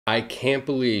I can't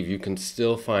believe you can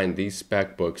still find these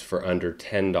spec books for under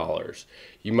 $10.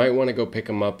 You might want to go pick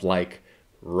them up like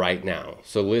right now.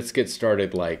 So let's get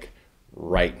started like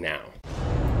right now.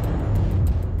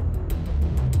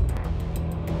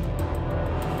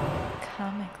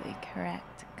 Comically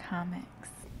correct comics.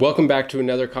 Welcome back to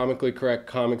another Comically Correct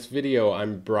Comics video.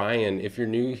 I'm Brian. If you're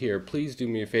new here, please do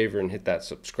me a favor and hit that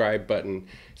subscribe button.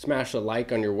 Smash a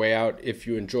like on your way out if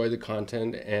you enjoy the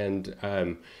content.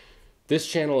 And this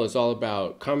channel is all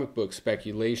about comic book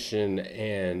speculation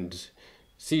and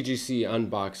CGC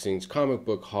unboxings, comic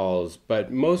book hauls,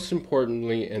 but most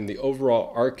importantly, and the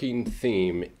overall arcing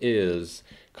theme is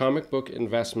comic book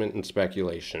investment and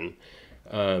speculation.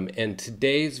 And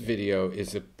today's video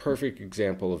is a perfect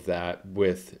example of that,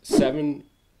 with seven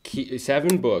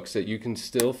books that you can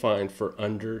still find for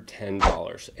under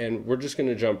 $10. And we're just going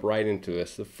to jump right into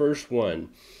this. The first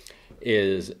one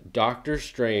is Doctor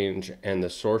Strange and the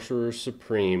Sorcerer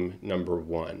Supreme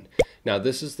 #1. Now,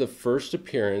 this is the first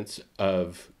appearance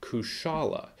of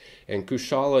Kushala. And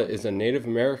Kushala is a Native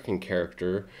American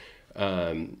character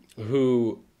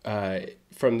who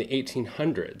from the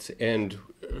 1800s. And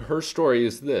her story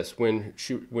is this: when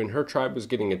her tribe was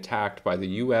getting attacked by the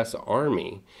U.S.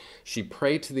 Army, she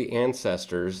prayed to the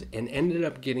ancestors and ended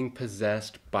up getting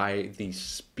possessed by the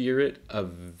spirit of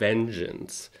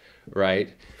vengeance,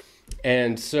 right?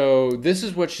 And so this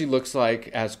is what she looks like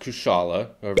as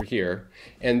Kushala over here,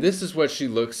 and this is what she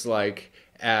looks like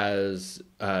as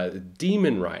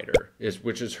Demon Rider,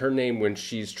 which is her name when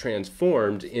she's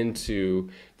transformed into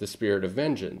the spirit of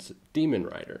vengeance, Demon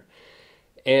Rider.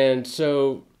 And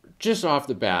so just off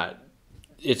the bat,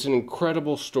 it's an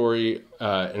incredible story,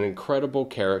 an incredible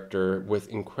character with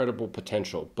incredible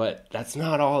potential. But that's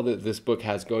not all that this book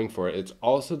has going for it. It's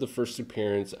also the first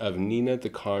appearance of Nina the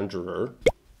Conjurer,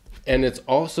 and it's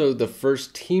also the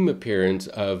first team appearance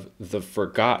of the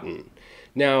Forgotten.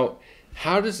 Now,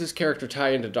 how does this character tie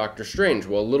into Doctor Strange?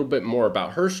 Well, a little bit more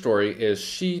about her story is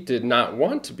she did not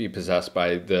want to be possessed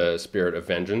by the spirit of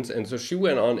vengeance, and so she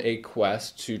went on a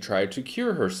quest to try to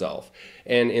cure herself.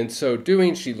 And in so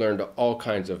doing, she learned all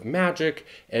kinds of magic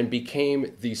and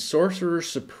became the Sorcerer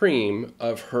Supreme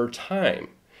of her time.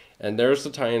 And there's the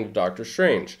tie into Doctor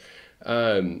Strange.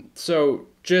 So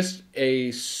just a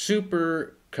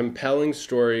super compelling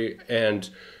story. And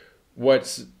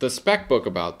what's the spec book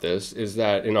about this is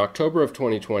that in October of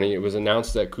 2020, it was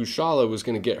announced that Kushala was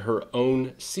going to get her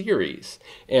own series.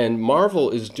 And Marvel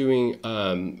is doing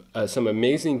some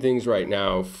amazing things right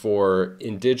now for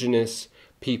indigenous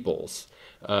peoples.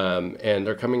 And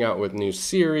they're coming out with new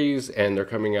series, and they're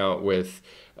coming out with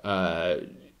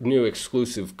new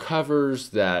exclusive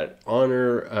covers that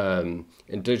honor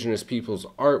indigenous people's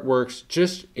artworks.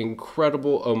 Just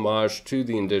incredible homage to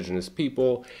the indigenous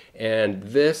people. And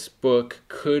this book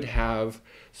could have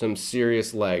some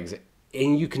serious legs,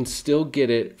 and you can still get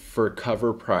it for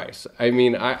cover price. I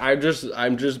mean, I'm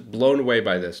just blown away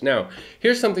by this. Now,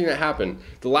 here's something that happened.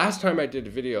 The last time I did a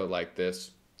video like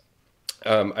this,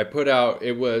 I put out,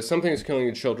 it was Something's Killing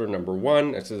the Children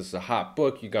 #1. I said, this is a hot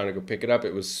book, you gotta go pick it up.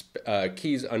 It was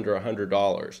keys under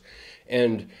 $100.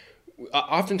 And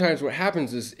oftentimes what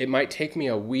happens is it might take me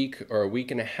a week or a week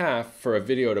and a half for a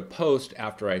video to post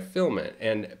after I film it.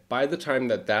 And by the time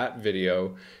that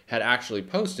video had actually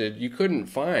posted, you couldn't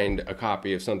find a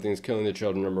copy of Something's Killing the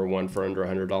Children #1 for under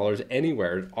 $100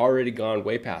 anywhere. It's already gone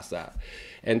way past that.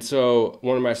 And so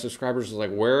one of my subscribers was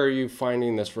like, where are you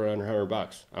finding this for under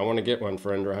 $100? I want to get one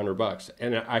for under $100.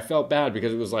 And I felt bad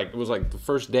because it was like the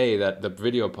first day that the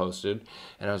video posted,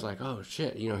 and I was like, oh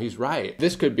shit, you know, he's right.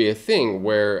 This could be a thing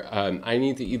where I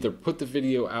need to either put the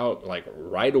video out like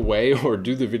right away or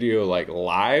do the video like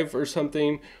live or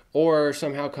something, or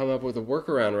somehow come up with a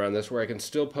workaround around this where I can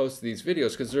still post these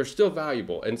videos because they're still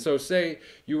valuable. And so say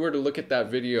you were to look at that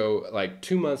video like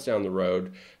 2 months down the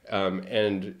road,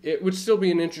 and it would still be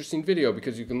an interesting video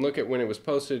because you can look at when it was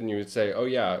posted and you would say, oh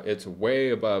yeah, it's way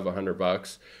above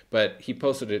 $100, but he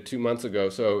posted it 2 months ago.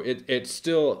 So it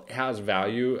still has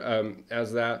value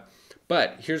as that.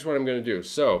 But here's what I'm going to do.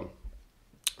 So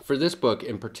for this book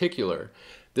in particular,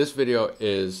 this video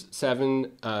is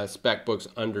 7 spec books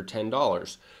under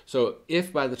 $10. So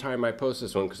if by the time I post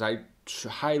this one, because I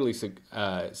highly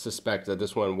suspect that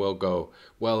this one will go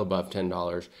well above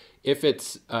 $10. If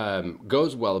it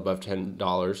goes well above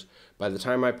 $10 by the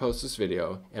time I post this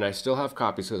video, and I still have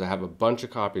copies because I have a bunch of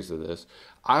copies of this,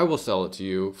 I will sell it to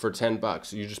you for 10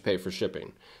 bucks. You just pay for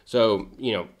shipping. So,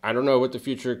 I don't know what the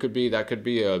future could be. That could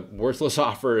be a worthless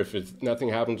offer if nothing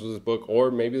happens with this book, or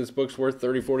maybe this book's worth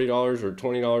 $30, $40 or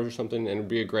 $20 or something, and it'd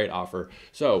be a great offer.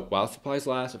 So while supplies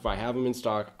last, if I have them in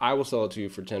stock, I will sell it to you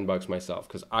for 10 bucks myself,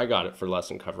 because I got it for less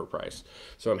than cover price.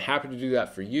 So I'm happy to do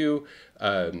that for you.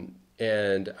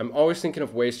 And I'm always thinking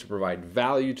of ways to provide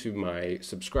value to my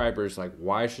subscribers. Like,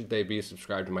 why should they be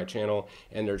subscribed to my channel?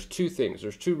 And there's two things.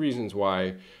 There's two reasons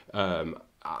why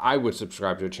I would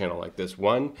subscribe to a channel like this.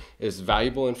 One is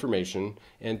valuable information,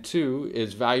 and two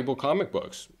is valuable comic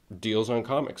books, deals on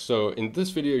comics. So in this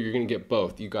video, you're going to get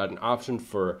both. You got an option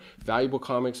for valuable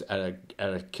comics at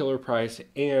a killer price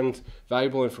and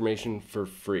valuable information for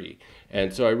free.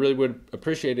 And so I really would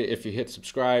appreciate it if you hit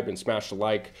subscribe and smash the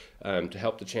like to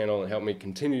help the channel and help me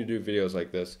continue to do videos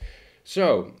like this.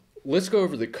 So let's go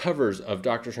over the covers of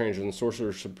Doctor Strange and the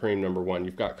Sorcerer Supreme #1.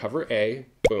 You've got cover A,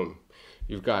 boom.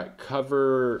 You've got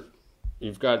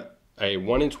a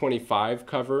 1 in 25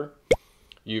 cover.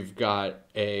 You've got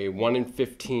a 1 in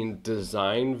 15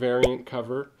 design variant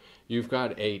cover. You've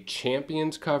got a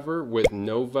Champions cover with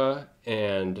Nova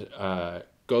and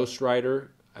Ghost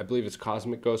Rider. I believe it's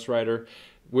Cosmic Ghost Rider,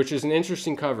 which is an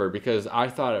interesting cover because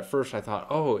at first I thought,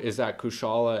 oh, is that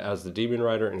Kushala as the Demon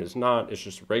Rider? And it's not, it's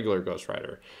just regular Ghost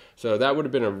Rider. So that would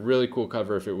have been a really cool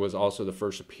cover if it was also the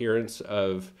first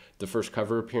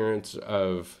cover appearance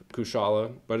of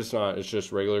Kushala, but it's not, it's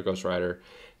just regular Ghost Rider.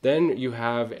 Then you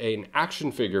have an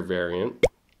action figure variant,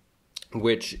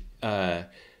 which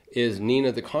is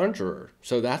Nina the Conjurer.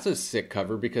 So that's a sick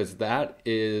cover because that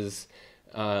is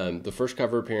the first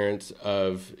cover appearance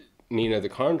of Nina the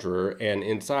Conjurer, and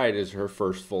inside is her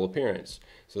first full appearance.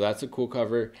 So that's a cool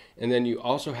cover. And then you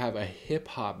also have a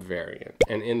hip-hop variant.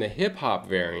 And in the hip-hop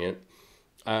variant,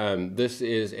 this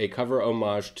is a cover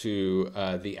homage to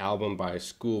the album by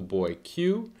Schoolboy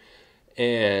Q,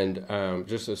 and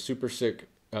just a super sick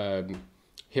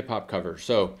hip-hop cover.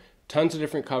 So tons of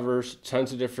different covers,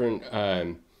 tons of different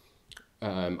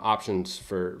options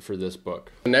for this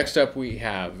book. Next up we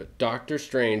have Doctor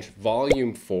Strange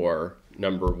Volume 4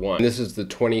 #1. This is the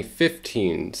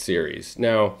 2015 series.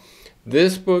 Now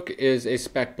this book is a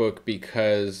spec book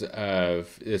because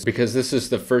this is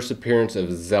the first appearance of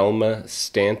Zelma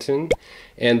Stanton,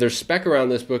 and there's spec around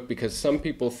this book because some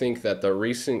people think that the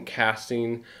recent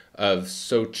casting of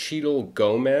Xochitl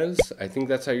Gomez, I think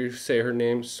that's how you say her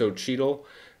name, Xochitl.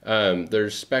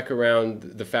 There's spec around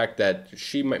the fact that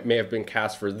she may have been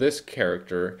cast for this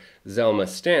character, Zelma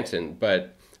Stanton,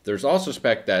 but there's also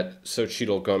spec that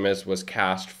Xochitl Gomez was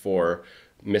cast for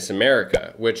Miss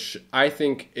America, which I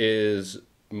think is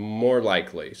more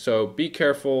likely. So be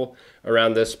careful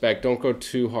around this spec. Don't go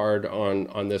too hard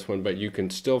on this one, but you can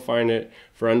still find it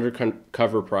for under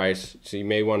cover price, so you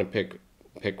may want to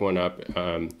pick one up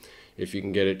if you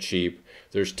can get it cheap.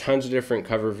 There's tons of different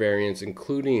cover variants,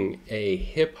 including a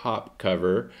hip-hop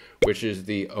cover, which is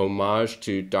the homage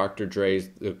to Dr. Dre's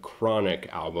The Chronic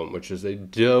album, which is a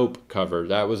dope cover.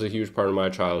 That was a huge part of my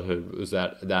childhood, was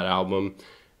that album.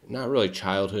 Not really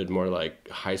childhood, more like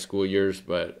high school years,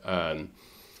 but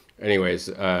anyways,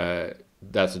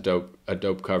 that's a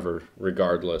dope cover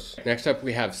regardless. Next up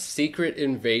we have Secret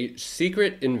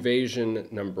Invasion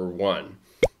 #1.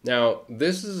 Now,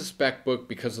 this is a spec book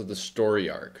because of the story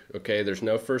arc, okay? There's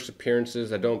no first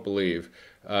appearances, I don't believe.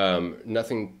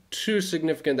 Nothing too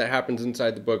significant that happens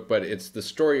inside the book, but it's the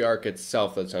story arc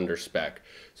itself that's under spec.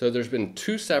 So there's been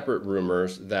two separate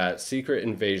rumors that Secret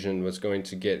Invasion was going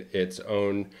to get its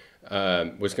own,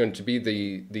 was going to be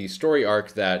the story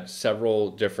arc that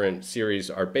several different series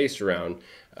are based around,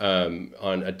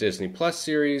 on a Disney Plus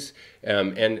series,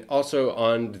 and also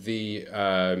on the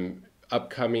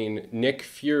upcoming Nick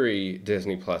Fury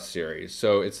Disney Plus series.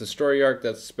 So it's the story arc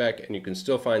that's spec, and you can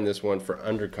still find this one for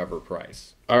undercover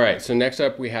price. All right, so next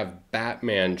up we have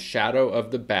Batman Shadow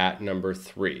of the Bat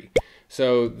 #3.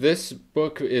 So this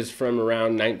book is from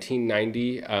around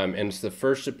 1990, and it's the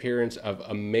first appearance of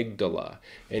Amygdala.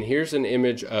 And here's an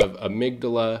image of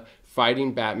Amygdala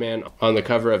fighting Batman on the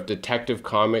cover of Detective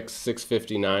Comics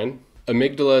 659.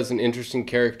 Amygdala is an interesting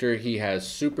character. He has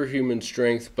superhuman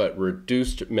strength but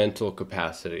reduced mental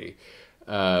capacity.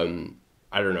 I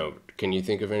don't know. Can you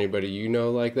think of anybody you know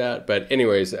like that? But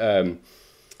anyways, you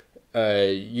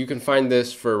can find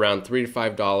this for around $3 to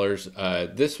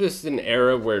 $5. This was an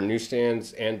era where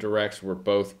newsstands and directs were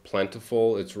both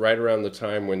plentiful. It's right around the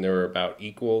time when they were about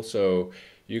equal. So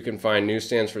you can find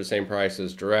newsstands for the same price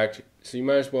as direct. So you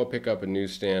might as well pick up a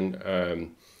newsstand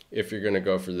if you're going to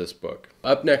go for this book.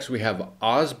 Up next we have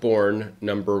Osborn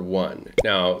 #1.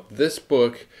 Now this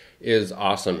book is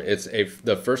awesome. It's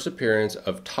the first appearance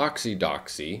of Toxie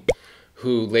Doxie,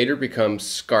 who later becomes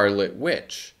Scarlet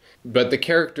Witch. But the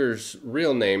character's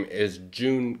real name is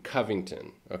June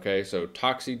Covington. Okay, so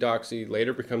Toxie Doxie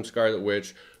later becomes Scarlet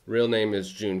Witch. Real name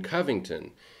is June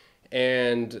Covington.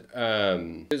 And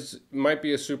this might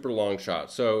be a super long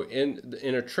shot. So in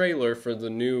a trailer for the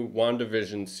new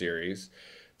WandaVision series,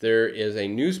 there is a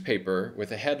newspaper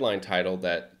with a headline title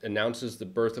that announces the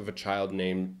birth of a child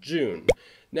named June.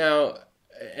 Now,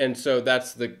 and so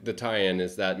that's the tie-in,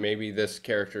 is that maybe this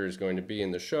character is going to be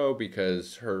in the show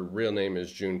because her real name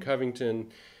is June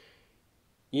Covington.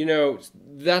 You know,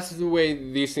 that's the way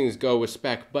these things go with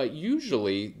spec. But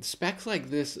usually specs like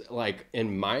this, like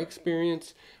in my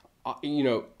experience, you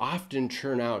know, often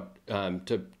turn out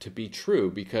to be true,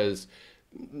 because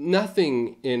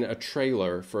nothing in a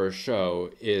trailer for a show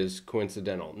is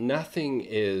coincidental. Nothing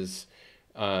is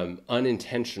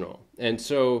unintentional. And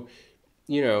so,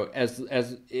 you know, as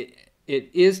it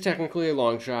is technically a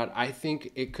long shot, I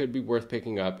think it could be worth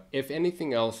picking up. If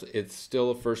anything else, it's still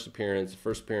a first appearance of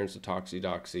Toxie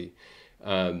Doxie.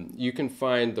 You can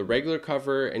find the regular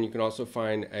cover, and you can also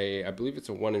find I believe it's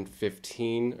a 1 in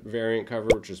 15 variant cover,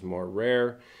 which is more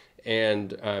rare.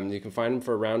 And you can find them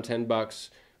for around $10,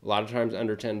 a lot of times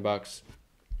under $10.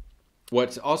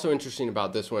 What's also interesting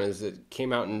about this one is it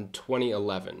came out in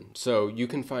 2011. So you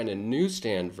can find a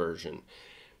newsstand version,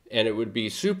 and it would be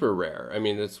super rare. I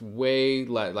mean, it's way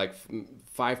like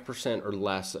 5% or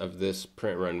less of this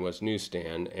print run was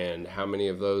newsstand, and how many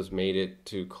of those made it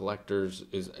to collectors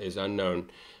is unknown.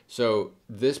 So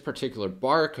this particular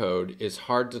barcode is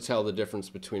hard to tell the difference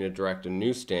between a direct and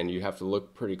newsstand. You have to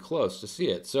look pretty close to see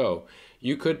it. So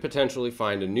you could potentially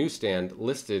find a newsstand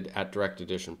listed at direct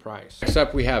edition price. Next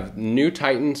up, we have New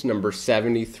Titans number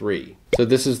 73. So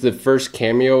this is the first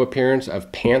cameo appearance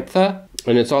of Pantha,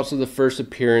 and it's also the first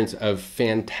appearance of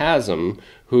Phantasm,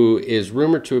 who is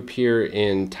rumored to appear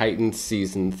in Titans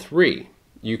Season 3.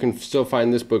 You can still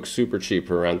find this book super cheap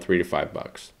for around $3 to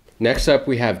 $5. Next up,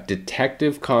 we have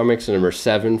Detective Comics number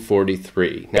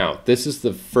 743. Now, this is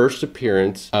the first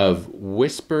appearance of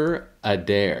Whisper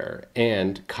Adair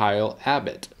and Kyle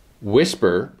Abbott.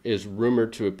 Whisper is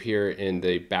rumored to appear in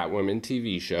the Batwoman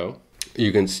TV show.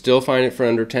 You can still find it for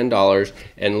under $10,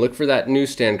 and look for that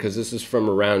newsstand, because this is from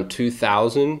around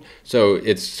 2000. So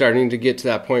it's starting to get to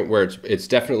that point where it's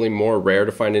definitely more rare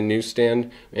to find a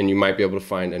newsstand, and you might be able to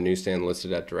find a newsstand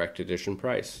listed at direct edition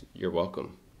price. You're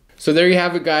welcome. So there you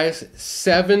have it, guys.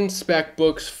 7 spec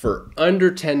books for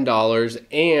under $10,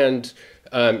 and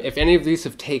if any of these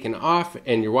have taken off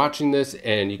and you're watching this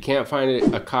and you can't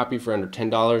find a copy for under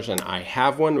 $10, and I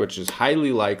have one, which is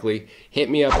highly likely, hit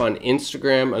me up on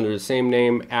Instagram under the same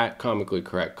name, at Comically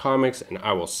Correct Comics, and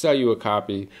I will sell you a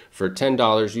copy for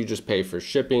 $10. You just pay for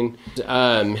shipping.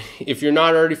 If you're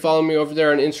not already following me over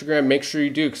there on Instagram, make sure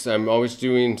you do, because I'm always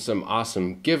doing some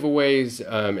awesome giveaways,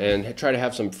 and try to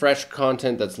have some fresh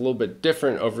content that's a little bit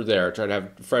different over there. I try to have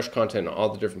fresh content on all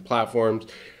the different platforms.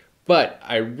 But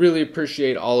I really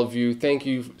appreciate all of you. Thank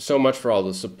you so much for all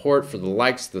the support, for the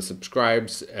likes, the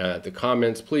subscribes, the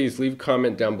comments. Please leave a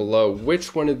comment down below.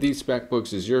 Which one of these spec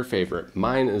books is your favorite?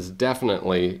 Mine is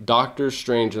definitely Doctor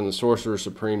Strange and the Sorcerer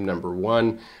Supreme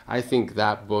 #1. I think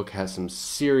that book has some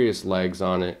serious legs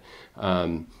on it.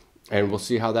 And we'll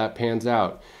see how that pans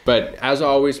out. But as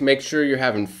always, make sure you're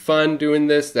having fun doing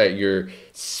this, that you're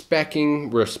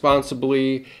speccing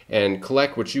responsibly, and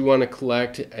collect what you want to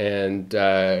collect. And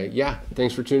yeah,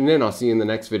 thanks for tuning in. I'll see you in the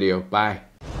next video. Bye.